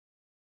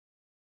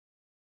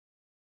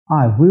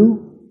I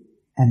will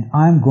and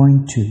I'm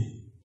going to.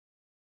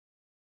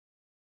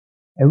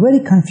 A very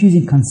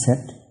confusing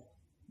concept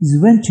is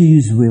when to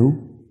use will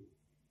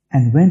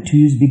and when to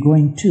use be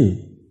going to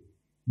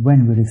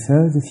when we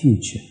refer to the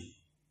future.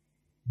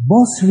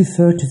 Both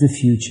refer to the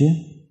future,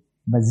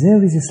 but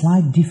there is a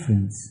slight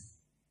difference.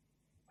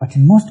 But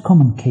in most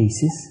common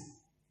cases,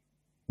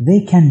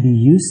 they can be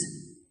used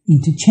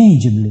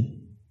interchangeably,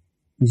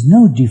 with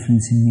no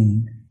difference in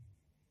meaning.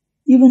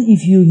 Even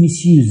if you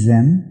misuse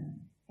them,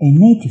 a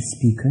native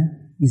speaker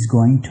is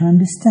going to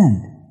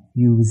understand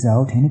you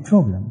without any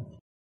problem.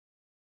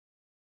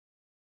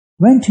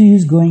 When to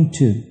use going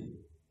to?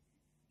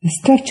 The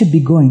structure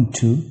be going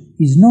to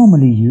is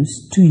normally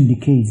used to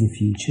indicate the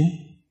future,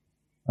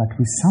 but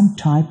with some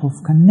type of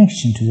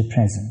connection to the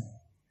present.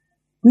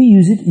 We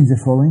use it in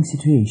the following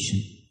situation.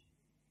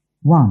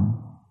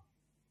 1.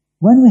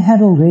 When we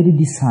have already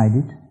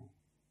decided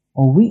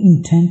or we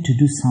intend to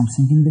do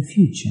something in the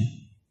future.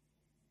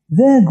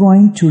 They are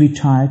going to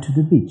retire to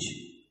the beach.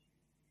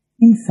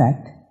 In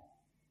fact,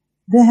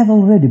 they have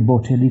already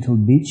bought a little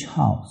beach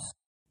house.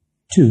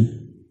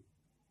 2.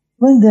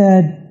 When there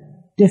are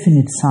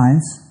definite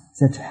signs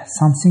that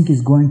something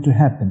is going to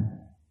happen.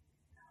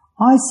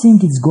 I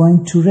think it's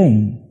going to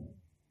rain.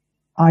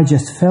 I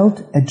just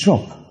felt a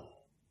drop.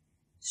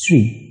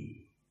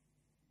 3.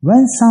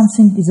 When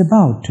something is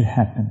about to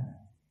happen.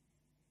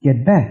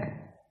 Get back.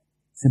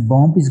 The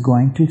bomb is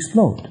going to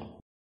explode.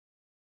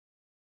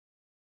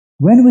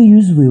 When we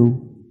use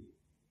will,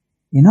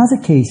 in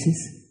other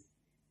cases,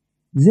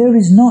 there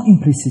is no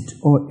implicit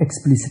or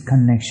explicit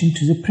connection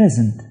to the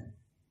present.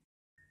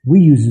 We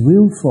use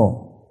will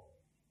for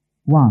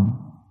 1.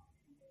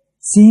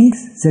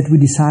 Things that we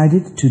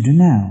decided to do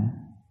now.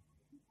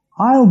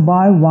 I'll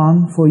buy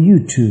one for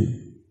you too.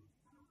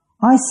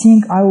 I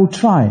think I will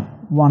try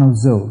one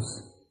of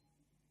those.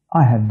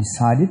 I have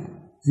decided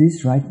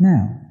this right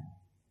now.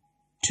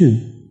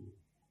 2.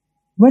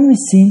 When we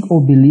think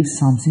or believe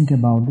something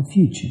about the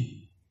future.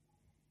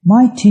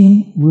 My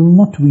team will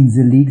not win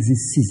the league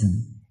this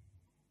season.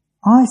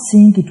 I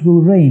think it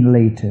will rain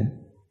later,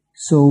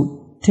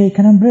 so take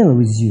an umbrella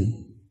with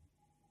you.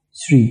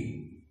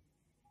 3.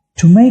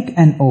 To make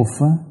an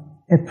offer,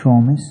 a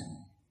promise,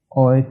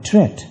 or a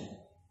threat.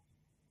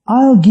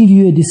 I'll give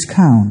you a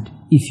discount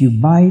if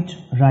you buy it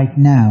right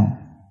now.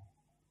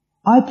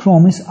 I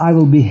promise I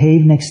will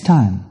behave next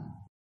time.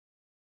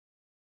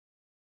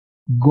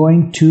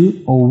 Going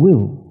to or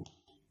will.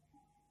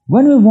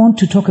 When we want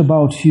to talk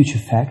about future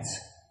facts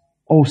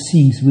or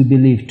things we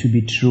believe to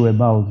be true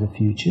about the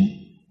future,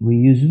 we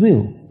use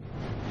will.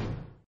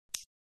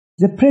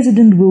 The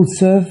president will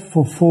serve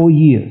for 4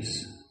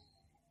 years.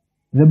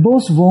 The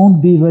boss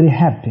won't be very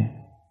happy.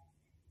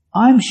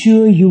 I'm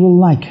sure you will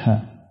like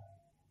her.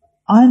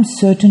 I'm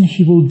certain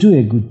he will do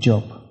a good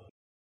job.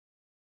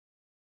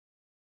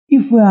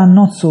 If we are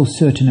not so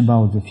certain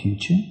about the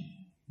future,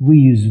 we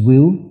use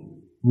will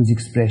with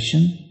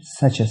expressions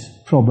such as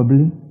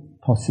probably,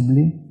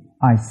 possibly,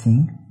 I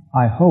think,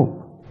 I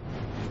hope.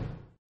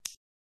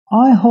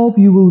 I hope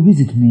you will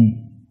visit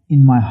me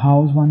in my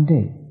house one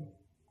day.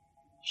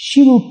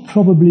 She will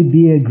probably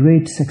be a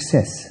great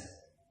success.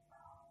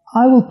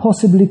 I will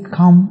possibly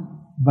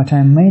come, but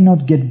I may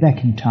not get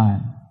back in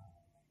time.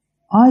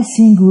 I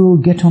think we will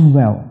get on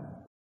well.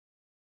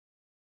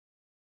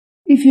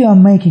 If you are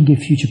making a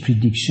future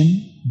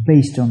prediction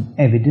based on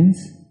evidence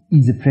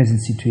in the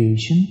present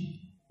situation,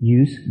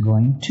 use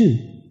going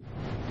to.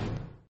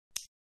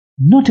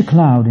 Not a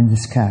cloud in the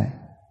sky.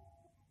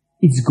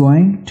 It's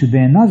going to be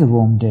another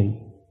warm day.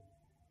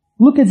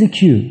 Look at the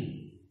queue.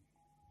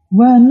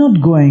 We are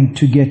not going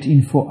to get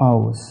in for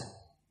hours.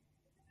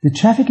 The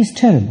traffic is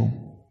terrible.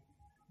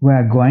 We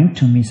are going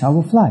to miss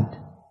our flight.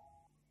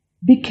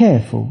 Be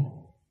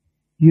careful.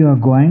 You are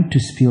going to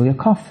spill your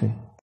coffee.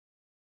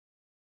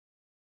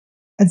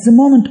 At the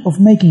moment of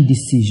making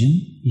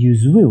decision,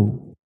 use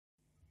will.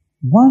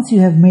 Once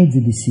you have made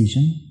the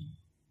decision,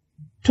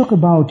 talk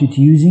about it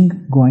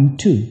using going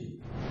to.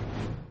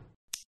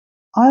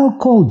 I'll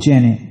call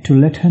Jenny to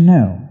let her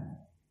know.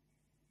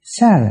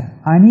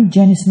 Sarah, I need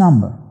Jenny's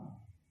number.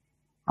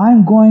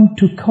 I'm going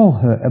to call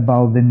her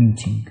about the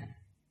meeting.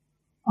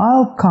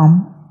 I'll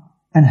come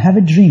and have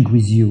a drink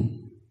with you,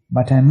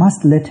 but I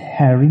must let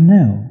Harry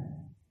know.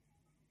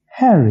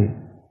 Harry,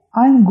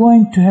 I'm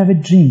going to have a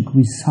drink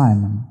with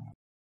Simon.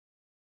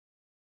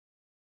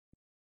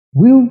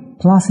 Will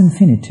plus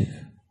infinitive.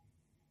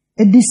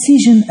 A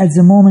decision at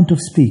the moment of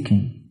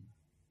speaking.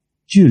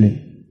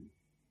 Julie.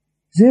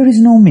 There is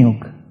no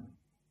milk.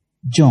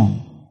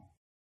 John.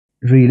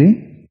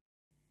 Really?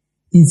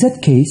 In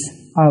that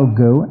case, I'll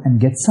go and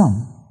get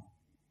some.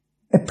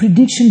 A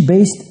prediction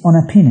based on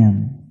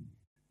opinion.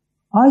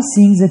 I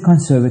think the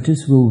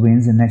Conservatives will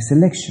win the next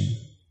election.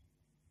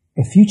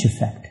 A future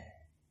fact.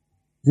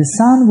 The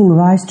sun will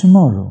rise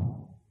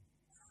tomorrow.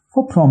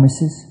 For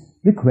promises,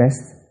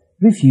 requests,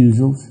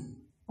 refusals,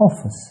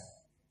 offers.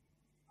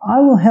 I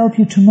will help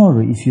you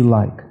tomorrow if you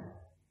like.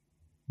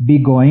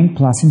 Be going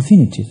plus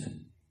infinitive.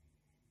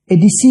 A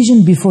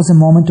decision before the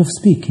moment of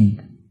speaking.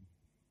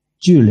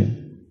 Julie.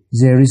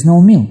 There is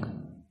no milk.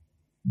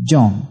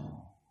 John,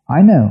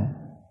 I know.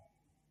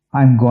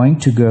 I'm going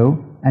to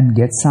go and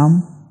get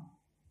some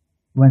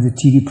when the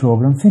TV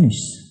program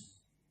finishes.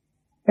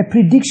 A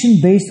prediction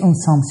based on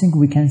something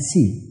we can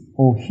see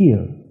or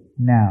hear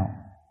now.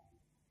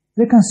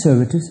 The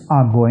Conservatives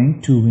are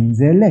going to win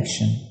the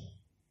election.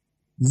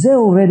 They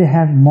already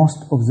have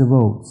most of the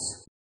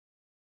votes.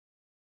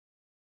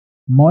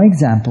 More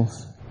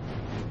examples.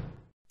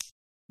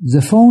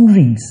 The phone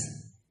rings.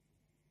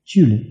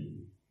 Julie,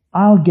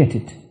 I'll get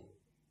it.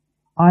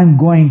 I'm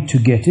going to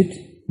get it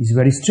is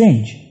very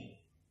strange,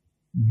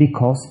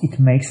 because it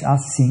makes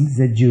us think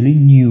that Julie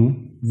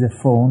knew the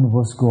phone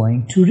was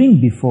going to ring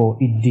before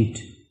it did.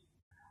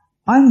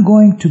 I'm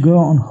going to go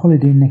on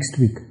holiday next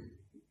week.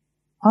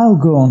 I'll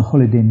go on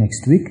holiday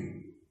next week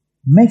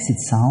makes it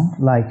sound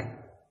like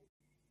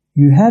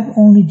you have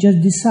only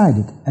just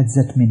decided at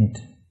that minute.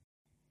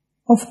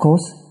 Of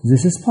course,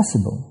 this is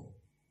possible,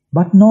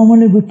 but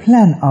normally we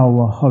plan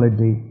our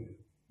holiday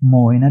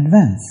more in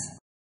advance.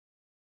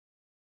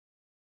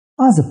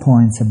 Other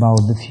points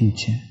about the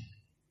future.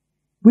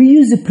 We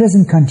use the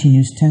present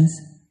continuous tense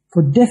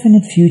for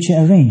definite future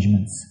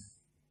arrangements.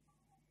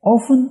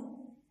 Often,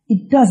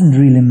 it doesn't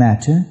really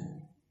matter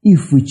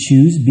if we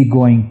choose be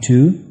going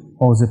to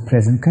or the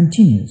present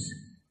continuous.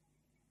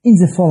 In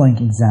the following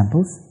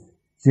examples,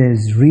 there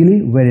is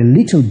really very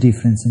little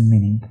difference in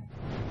meaning.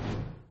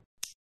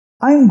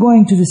 I am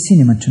going to the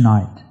cinema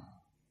tonight.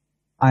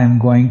 I am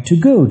going to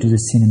go to the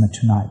cinema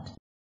tonight.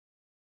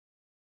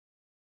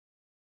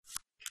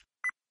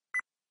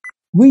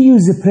 We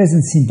use the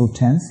present simple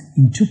tense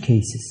in two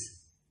cases.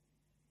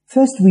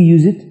 First, we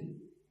use it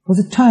for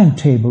the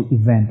timetable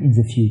event in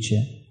the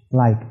future,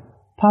 like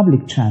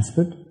public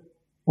transport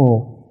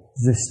or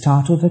the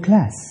start of a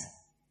class.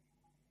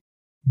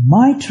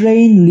 My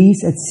train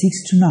leaves at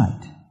 6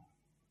 tonight.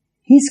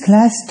 His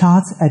class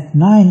starts at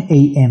 9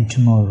 a.m.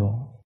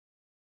 tomorrow.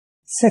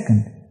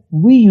 Second,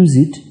 we use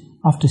it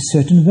after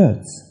certain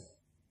words,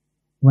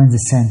 when the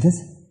sentence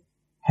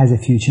has a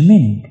future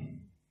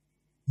meaning.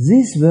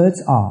 These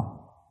words are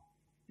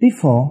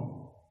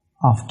before,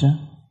 after,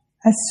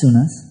 as soon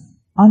as,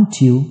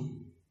 until,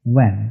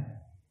 when.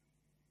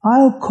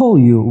 I'll call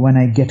you when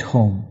I get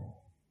home.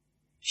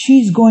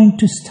 She's going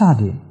to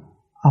study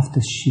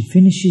after she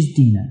finishes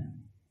dinner.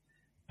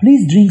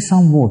 Please drink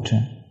some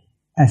water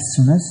as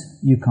soon as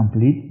you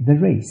complete the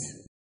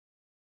race.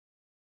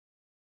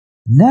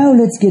 Now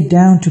let's get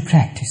down to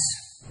practice.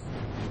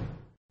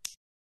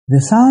 The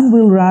sun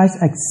will rise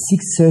at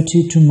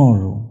 6:30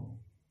 tomorrow.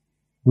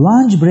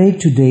 Lunch break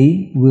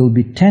today will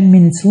be 10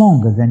 minutes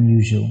longer than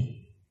usual.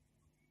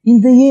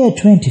 In the year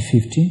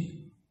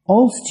 2050,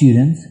 all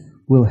students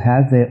will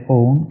have their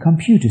own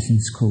computers in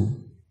school.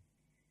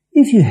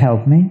 If you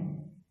help me,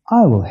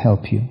 I will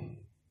help you.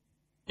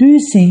 Do you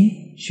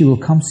think she will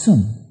come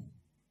soon?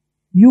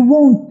 You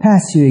won't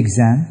pass your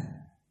exam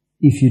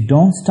if you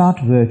don't start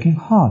working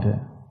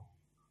harder.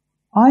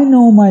 I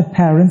know my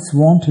parents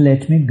won't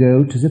let me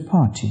go to the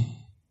party.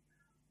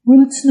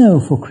 Will it snow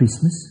for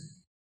Christmas?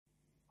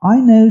 I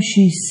know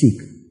she's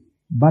sick,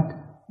 but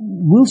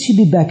will she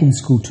be back in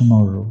school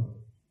tomorrow?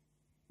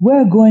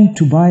 We're going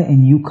to buy a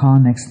new car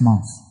next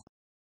month.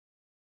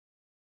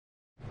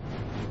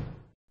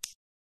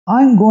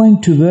 I'm going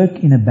to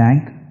work in a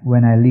bank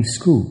when I leave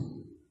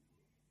school.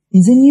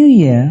 In the new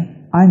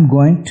year, I'm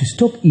going to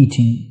stop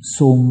eating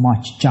so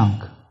much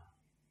junk.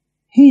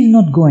 He's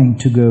not going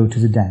to go to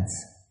the dance.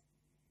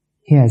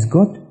 He has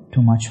got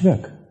too much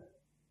work.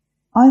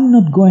 I'm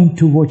not going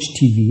to watch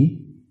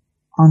TV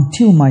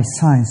until my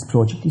science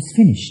project is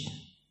finished.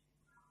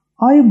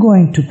 Are you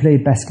going to play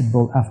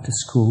basketball after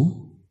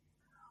school?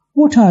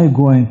 What are you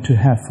going to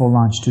have for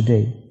lunch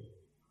today?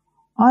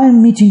 I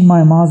am meeting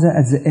my mother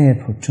at the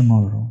airport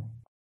tomorrow.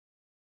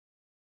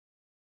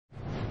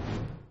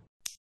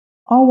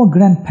 Our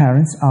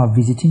grandparents are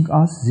visiting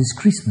us this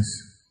Christmas.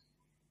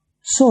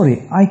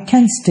 Sorry, I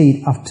can't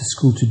stay after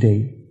school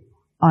today.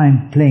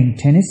 I'm playing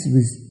tennis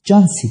with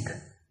Jansik.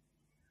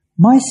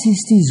 My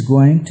sister is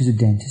going to the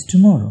dentist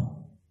tomorrow.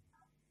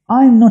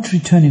 I'm not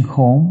returning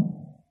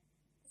home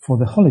for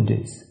the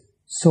holidays,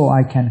 so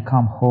I can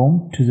come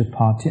home to the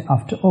party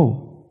after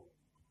all.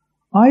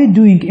 Are you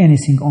doing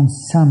anything on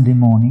Sunday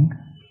morning?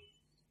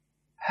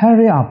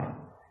 Hurry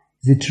up,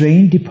 the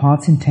train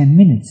departs in 10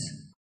 minutes.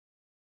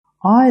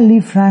 I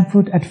leave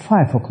Frankfurt at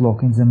 5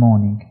 o'clock in the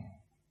morning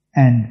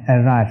and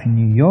arrive in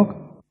New York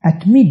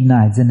at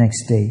midnight the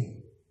next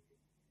day.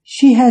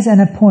 She has an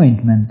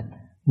appointment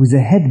with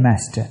the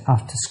headmaster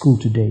after school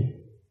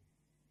today.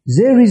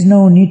 There is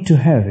no need to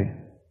hurry.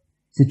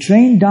 The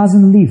train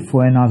doesn't leave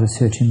for another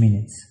 30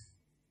 minutes.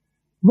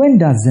 When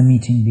does the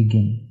meeting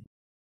begin?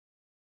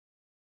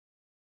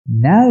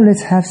 Now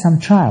let's have some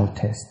trial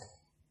test.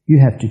 You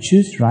have to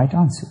choose right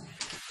answer.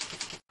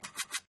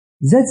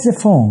 That's the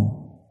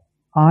phone.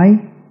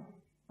 I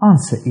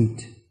answer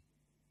it.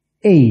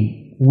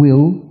 A.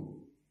 Will.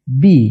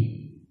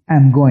 B.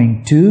 Am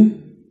going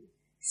to.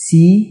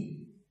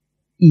 C.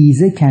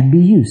 Either can be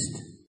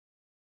used.